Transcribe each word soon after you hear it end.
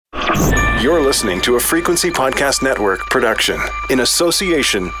You're listening to a Frequency Podcast Network production in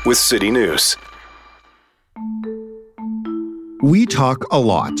association with City News. We talk a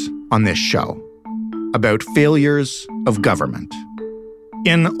lot on this show about failures of government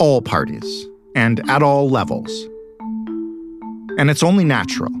in all parties and at all levels. And it's only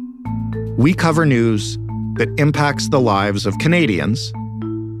natural. We cover news that impacts the lives of Canadians,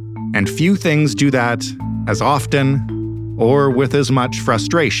 and few things do that as often or with as much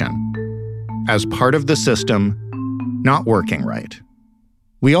frustration as part of the system not working right.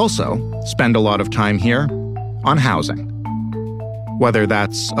 We also spend a lot of time here on housing. Whether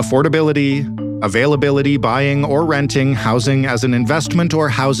that's affordability, availability, buying or renting, housing as an investment or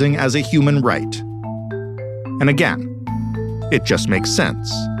housing as a human right. And again, it just makes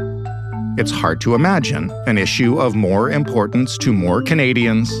sense. It's hard to imagine an issue of more importance to more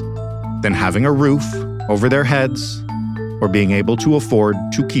Canadians than having a roof over their heads or being able to afford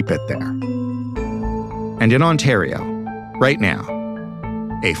to keep it there. And in Ontario, right now,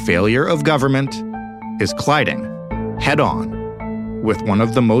 a failure of government is colliding head-on with one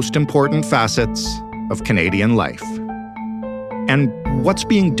of the most important facets of Canadian life. And what's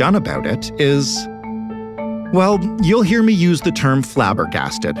being done about it is, well, you'll hear me use the term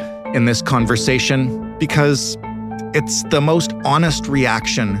flabbergasted in this conversation because it's the most honest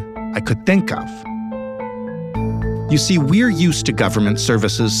reaction I could think of. You see, we're used to government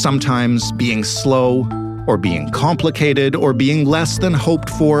services sometimes being slow or being complicated or being less than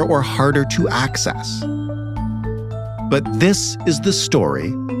hoped for or harder to access. But this is the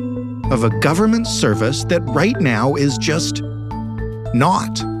story of a government service that right now is just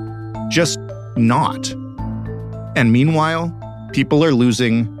not. And meanwhile, people are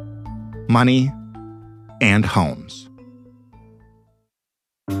losing money and homes.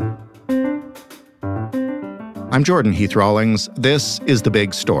 I'm Jordan Heath Rawlings. This is The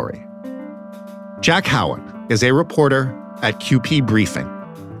Big Story. Jack Howan is a reporter at QP Briefing.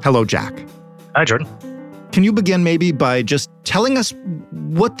 Hello, Jack. Hi, Jordan. Can you begin maybe by just telling us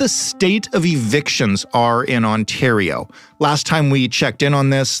what the state of evictions are in Ontario? Last time we checked in on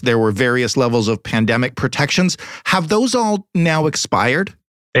this, there were various levels of pandemic protections. Have those all now expired?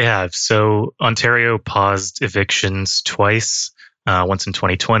 They have. So Ontario paused evictions twice, once in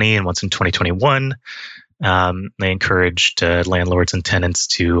 2020 and once in 2021. They encouraged landlords and tenants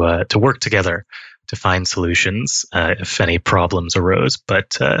to work together to find solutions if any problems arose,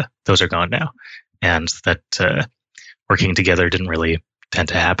 but those are gone now. And that working together didn't really tend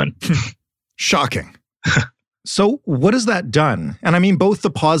to happen. Shocking. So what has that done? And I mean both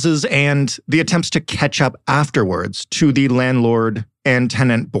the pauses and the attempts to catch up afterwards to the landlord and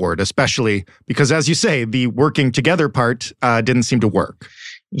tenant board, especially because, as you say, the working together part didn't seem to work.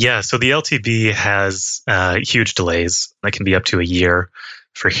 Yeah, so the LTB has huge delays. That can be up to a year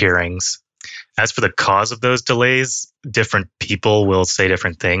for hearings. As for the cause of those delays, different people will say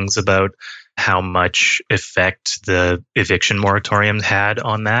different things about how much effect the eviction moratorium had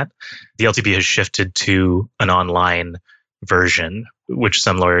on that. The LTB has shifted to an online version, which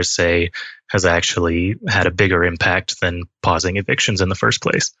some lawyers say has actually had a bigger impact than pausing evictions in the first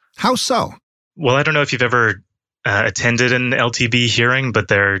place. How so? Well, I don't know if you've ever attended an LTB hearing, but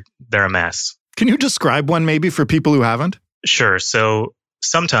they're a mess. Can you describe one maybe for people who haven't? Sure. So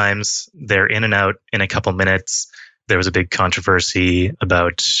sometimes they're in and out in a couple minutes. There was a big controversy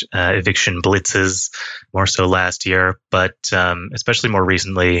about eviction blitzes, more so last year, but especially more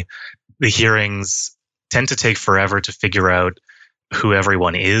recently, the hearings tend to take forever to figure out who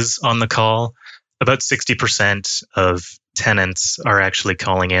everyone is on the call. About 60% of tenants are actually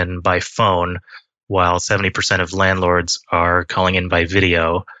calling in by phone, while 70% of landlords are calling in by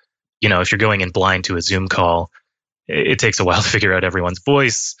video. You know, if you're going in blind to a Zoom call, it takes a while to figure out everyone's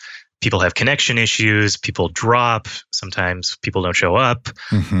voice. People have connection issues, people drop, sometimes people don't show up.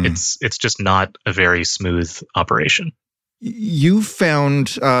 Mm-hmm. It's just not a very smooth operation. You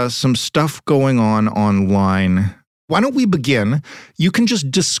found some stuff going on online. Why don't we begin? You can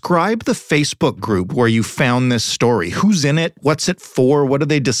just describe the Facebook group where you found this story. Who's in it? What's it for? What do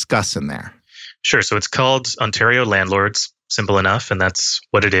they discuss in there? Sure. So it's called Ontario Landlords, simple enough, and that's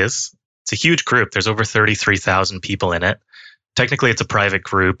what it is. It's a huge group. There's over 33,000 people in it. Technically, it's a private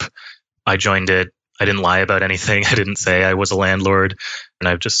group. I joined it. I didn't lie about anything. I didn't say I was a landlord. And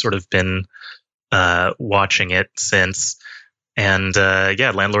I've just sort of been watching it since. And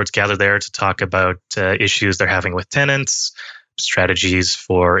landlords gather there to talk about issues they're having with tenants, strategies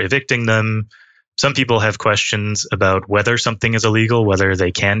for evicting them. Some people have questions about whether something is illegal, whether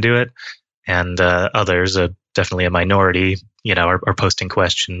they can do it. And others, definitely a minority, are posting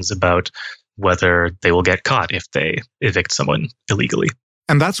questions about whether they will get caught if they evict someone illegally.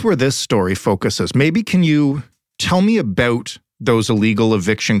 And that's where this story focuses. Maybe can you tell me about those illegal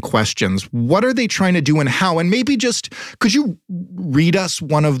eviction questions? What are they trying to do and how? And maybe just, could you read us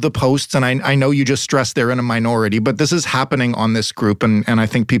one of the posts? And I know you just stressed they're in a minority, but this is happening on this group. And I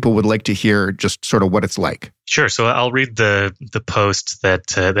think people would like to hear just sort of what it's like. Sure. So I'll read the post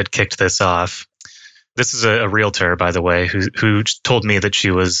that kicked this off. This is a realtor, by the way, who told me that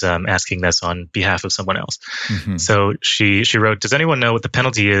she was asking this on behalf of someone else. Mm-hmm. So she wrote, "Does anyone know what the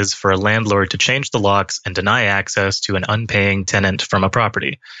penalty is for a landlord to change the locks and deny access to an unpaying tenant from a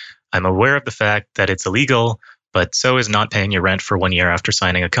property? I'm aware of the fact that it's illegal, but so is not paying your rent for 1 year after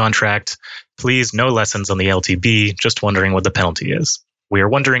signing a contract. Please, no lessons on the LTB, just wondering what the penalty is. We are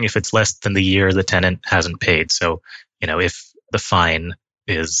wondering if it's less than the year the tenant hasn't paid. So, if the fine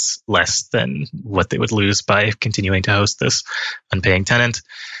is less than what they would lose by continuing to host this unpaying tenant."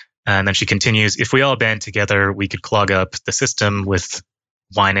 And then she continues, "If we all band together, we could clog up the system with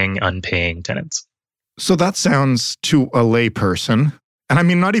whining, unpaying tenants." So that sounds to a layperson, and I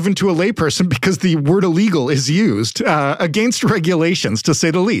mean not even to a layperson because the word illegal is used, against regulations, to say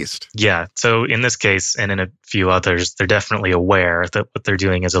the least. Yeah. So in this case, and in a few others, they're definitely aware that what they're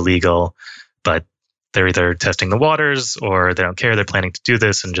doing is illegal, but they're either testing the waters or they don't care. They're planning to do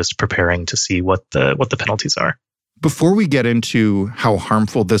this and just preparing to see what the penalties are. Before we get into how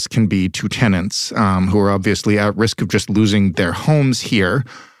harmful this can be to tenants who are obviously at risk of just losing their homes here,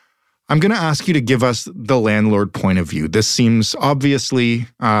 I'm going to ask you to give us the landlord point of view. This seems obviously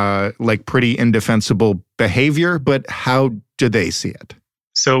like pretty indefensible behavior, but how do they see it?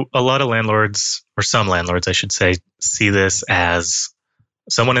 So a lot of landlords, or some landlords, I should say, see this as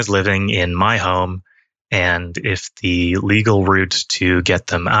someone is living in my home, and if the legal route to get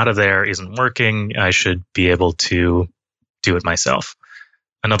them out of there isn't working, I should be able to do it myself.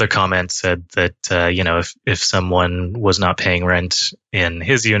 Another comment said that, if someone was not paying rent in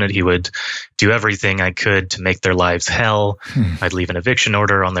his unit, he would do everything I could to make their lives hell. I'd leave an eviction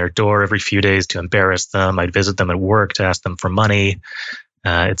order on their door every few days to embarrass them. I'd visit them at work to ask them for money,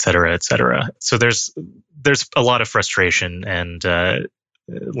 et cetera, et cetera. So there's a lot of frustration, and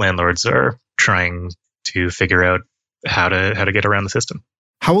landlords are trying to figure out how to get around the system.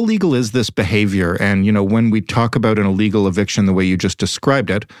 How illegal is this behavior? And, when we talk about an illegal eviction the way you just described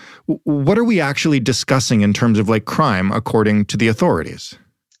it, what are we actually discussing in terms of crime according to the authorities?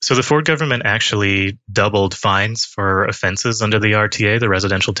 So the Ford government actually doubled fines for offenses under the RTA, the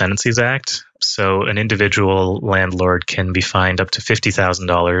Residential Tenancies Act. So an individual landlord can be fined up to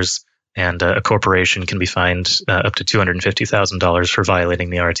 $50,000, and a corporation can be fined up to $250,000 for violating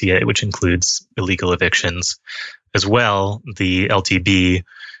the RTA, which includes illegal evictions. As well, the LTB,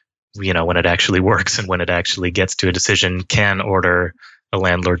 when it actually works and when it actually gets to a decision, can order a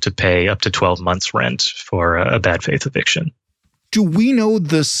landlord to pay up to 12 months rent for a bad faith eviction. Do we know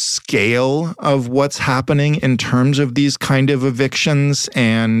the scale of what's happening in terms of these kind of evictions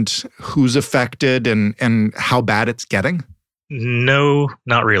and who's affected and how bad it's getting? No,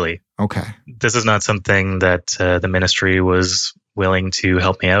 not really. Okay. This is not something that the ministry was willing to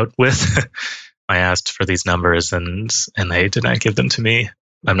help me out with. I asked for these numbers and they did not give them to me.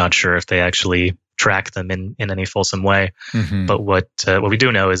 I'm not sure if they actually track them in any fulsome way. Mm-hmm. But what we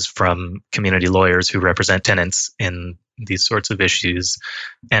do know is from community lawyers who represent tenants in these sorts of issues,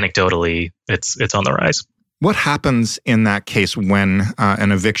 anecdotally, it's on the rise. What happens in that case when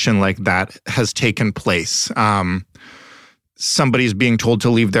an eviction like that has taken place? Somebody's being told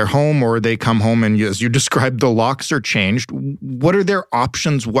to leave their home, or they come home and, as you described, the locks are changed. What are their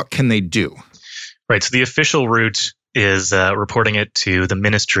options? What can they do? Right. So the official route is reporting it to the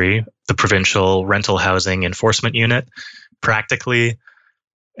ministry, the Provincial Rental Housing Enforcement Unit. Practically,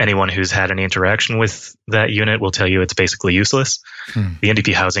 anyone who's had any interaction with that unit will tell you it's basically useless. The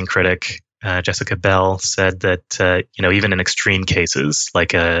NDP housing critic, Jessica Bell, said that even in extreme cases,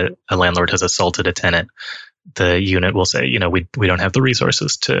 like a landlord has assaulted a tenant, the unit will say, we don't have the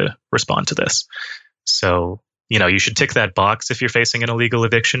resources to respond to this. So, you should tick that box if you're facing an illegal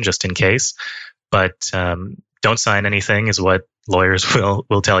eviction, just in case. But don't sign anything is what lawyers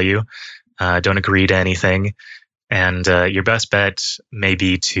will tell you. Don't agree to anything. And your best bet may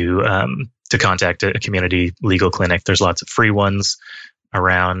be to contact a community legal clinic. There's lots of free ones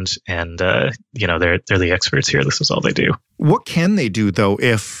around, and they're the experts here. This is all they do. What can they do, though,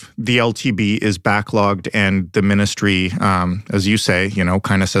 if the LTB is backlogged and the ministry, as you say,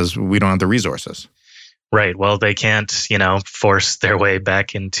 kind of says we don't have the resources? Right. Well, they can't, force their way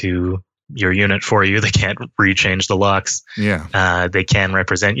back into your unit for you. They can't rechange the locks. Yeah. They can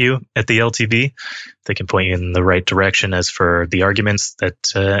represent you at the LTB. They can point you in the right direction as for the arguments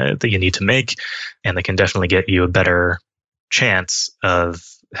that you need to make, and they can definitely get you a better chance of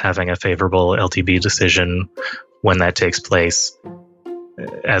having a favorable LTB decision when that takes place.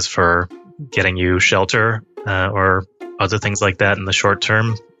 As for getting you shelter or other things like that in the short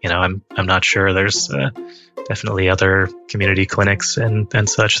term, I'm not sure. There's definitely other community clinics and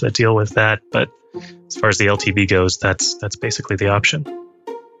such that deal with that. But as far as the LTB goes, that's basically the option.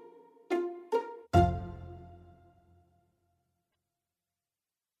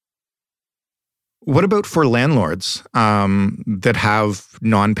 What about for landlords that have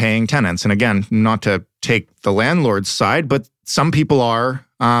non-paying tenants? And again, not to take the landlord's side, but some people are,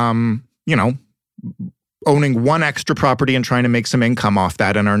 owning one extra property and trying to make some income off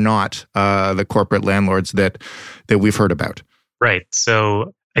that and are not the corporate landlords that we've heard about. Right.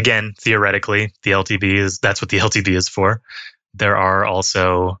 So again, theoretically, that's what the LTB is for. There are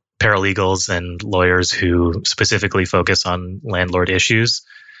also paralegals and lawyers who specifically focus on landlord issues.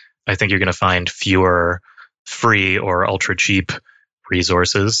 I think you're going to find fewer free or ultra cheap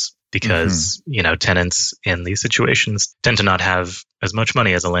resources because, tenants in these situations tend to not have as much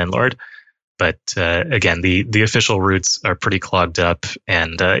money as a landlord. But again, the official routes are pretty clogged up,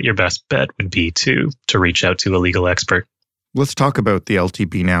 and your best bet would be to reach out to a legal expert. Let's talk about the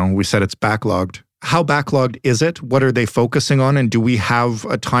LTB now. We said it's backlogged. How backlogged is it? What are they focusing on? And do we have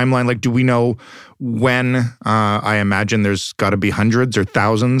a timeline? Like, do we know when, I imagine there's got to be hundreds or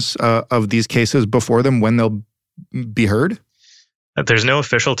thousands of these cases before them, when they'll be heard? There's no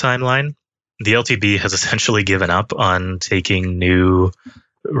official timeline. The LTB has essentially given up on taking new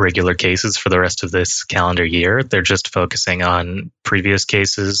regular cases for the rest of this calendar year. They're just focusing on previous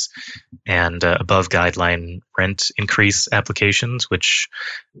cases and above guideline rent increase applications, which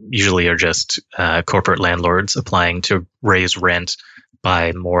usually are just corporate landlords applying to raise rent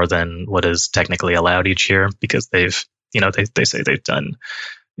by more than what is technically allowed each year because they've, they say they've done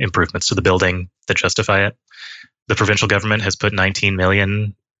improvements to the building that justify it. The provincial government has put $19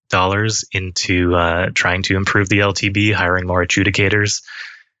 million into trying to improve the LTB, hiring more adjudicators.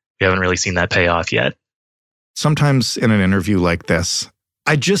 We haven't really seen that pay off yet. Sometimes in an interview like this,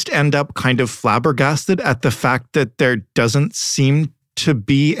 I just end up kind of flabbergasted at the fact that there doesn't seem to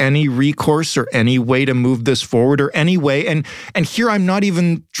be any recourse or any way to move this forward or any way. And here I'm not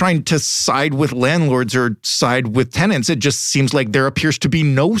even trying to side with landlords or side with tenants. It just seems like there appears to be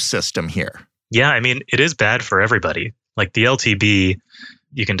no system here. Yeah, I mean, it is bad for everybody. Like the LTB,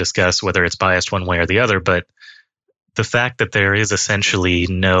 you can discuss whether it's biased one way or the other, but the fact that there is essentially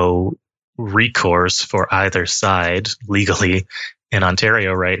no recourse for either side legally in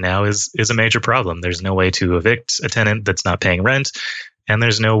Ontario right now is a major problem. There's no way to evict a tenant that's not paying rent, and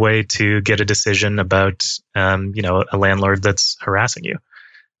there's no way to get a decision about a landlord that's harassing you.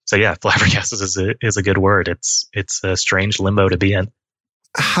 So yeah, flabbergasted is a good word. It's a strange limbo to be in.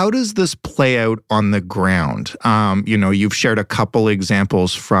 How does this play out on the ground? You've shared a couple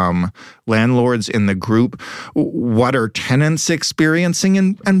examples from landlords in the group. What are tenants experiencing,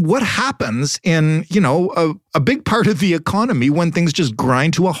 and what happens in, a big part of the economy when things just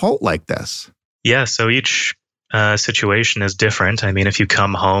grind to a halt like this? Yeah, so each situation is different. I mean, if you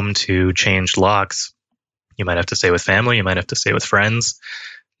come home to change locks, you might have to stay with family, you might have to stay with friends.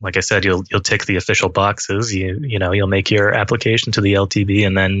 Like I said, you'll tick the official boxes. You'll make your application to the LTB,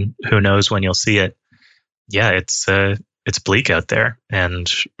 and then who knows when you'll see it. Yeah, it's bleak out there,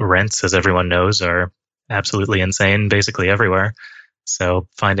 and rents, as everyone knows, are absolutely insane basically everywhere. So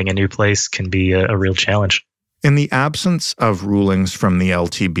finding a new place can be a real challenge. In the absence of rulings from the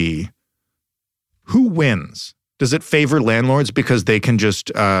LTB, who wins? Does it favor landlords because they can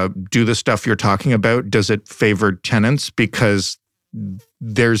just do the stuff you're talking about? Does it favor tenants because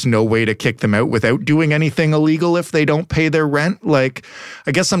there's no way to kick them out without doing anything illegal if they don't pay their rent? Like,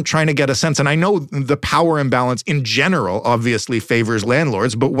 I guess I'm trying to get a sense. And I know the power imbalance in general obviously favors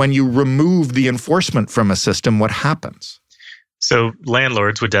landlords, but when you remove the enforcement from a system, what happens? So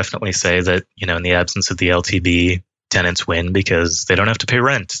landlords would definitely say that, in the absence of the LTB, tenants win because they don't have to pay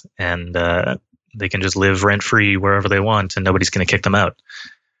rent and they can just live rent-free wherever they want and nobody's going to kick them out.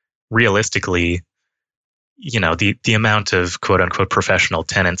 Realistically, the amount of quote unquote professional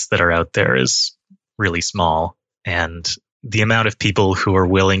tenants that are out there is really small. And the amount of people who are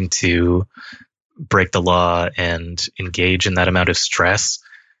willing to break the law and engage in that amount of stress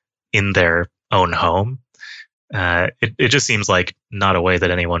in their own home, it just seems like not a way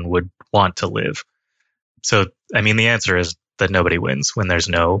that anyone would want to live. So, I mean, the answer is that nobody wins when there's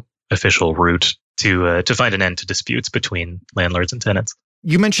no official route to find an end to disputes between landlords and tenants.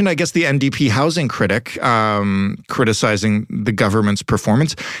 You mentioned, I guess, the NDP housing critic criticizing the government's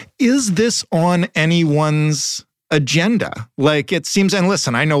performance. Is this on anyone's agenda. Like it seems, and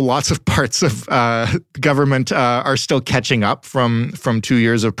listen, I know lots of parts of government are still catching up from 2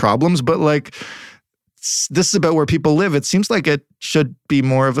 years of problems, but like this is about where people live. It seems like it should be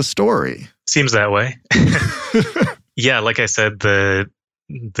more of a story. Seems that way. Yeah, like I said, the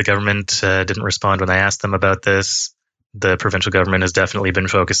government didn't respond when I asked them about this. The provincial government has definitely been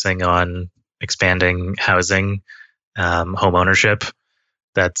focusing on expanding housing, home ownership.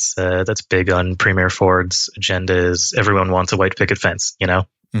 That's big on Premier Ford's agenda. Is everyone wants a white picket fence,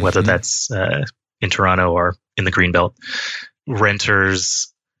 whether that's in Toronto or in the Greenbelt.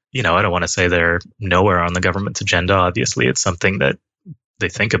 Renters, I don't want to say they're nowhere on the government's agenda. Obviously, it's something that they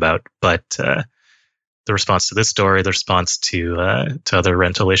think about, but the response to this story, the response to other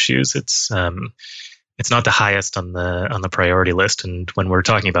rental issues, it's not the highest on the priority list. And when we're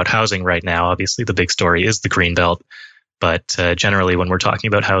talking about housing right now, obviously the big story is the Greenbelt. But generally, when we're talking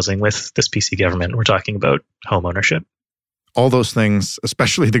about housing with this PC government, we're talking about home ownership. All those things,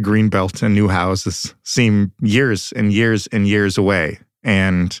 especially the Greenbelt and new houses, seem years and years and years away.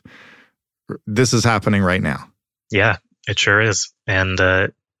 And this is happening right now. Yeah, it sure is. And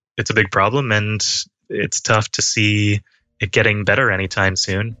it's a big problem. And it's tough to see it getting better anytime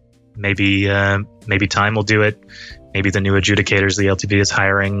soon. Maybe time will do it. Maybe the new adjudicators the LTB is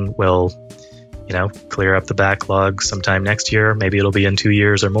hiring will, clear up the backlog sometime next year. Maybe it'll be in 2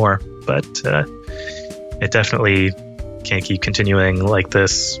 years or more. But it definitely can't keep continuing like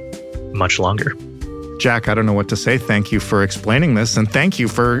this much longer. Jack, I don't know what to say. Thank you for explaining this, and thank you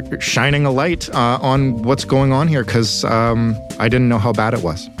for shining a light on what's going on here, because I didn't know how bad it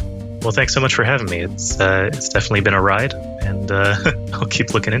was. Well, thanks so much for having me. It's definitely been a ride, and I'll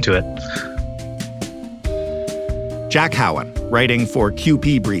keep looking into it. Jack Howen, writing for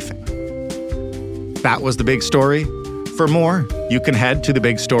QP Briefing. That was The Big Story. For more, you can head to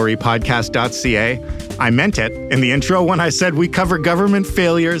thebigstorypodcast.ca. I meant it in the intro when I said we cover government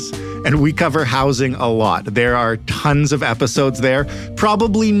failures and we cover housing a lot. There are tons of episodes there,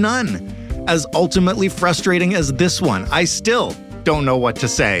 probably none as ultimately frustrating as this one. I still don't know what to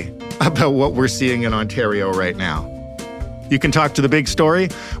say about what we're seeing in Ontario right now. You can talk to The Big Story.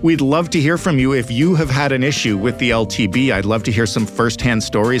 We'd love to hear from you if you have had an issue with the LTB. I'd love to hear some firsthand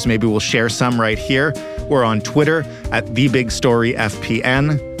stories. Maybe we'll share some right here. We're on Twitter at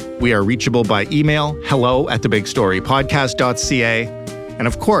TheBigStoryFPN. We are reachable by email, hello@thebigstorypodcast.ca. And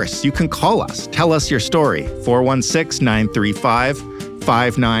of course, you can call us. Tell us your story,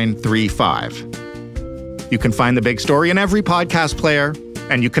 416-935-5935. You can find The Big Story in every podcast player,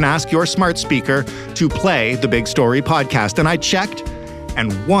 and you can ask your smart speaker to play The Big Story podcast. And I checked,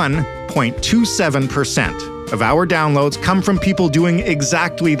 and 1.27% of our downloads come from people doing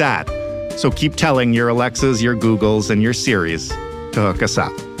exactly that. So keep telling your Alexas, your Googles, and your Siris to hook us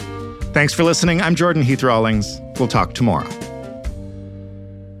up. Thanks for listening. I'm Jordan Heath Rawlings. We'll talk tomorrow.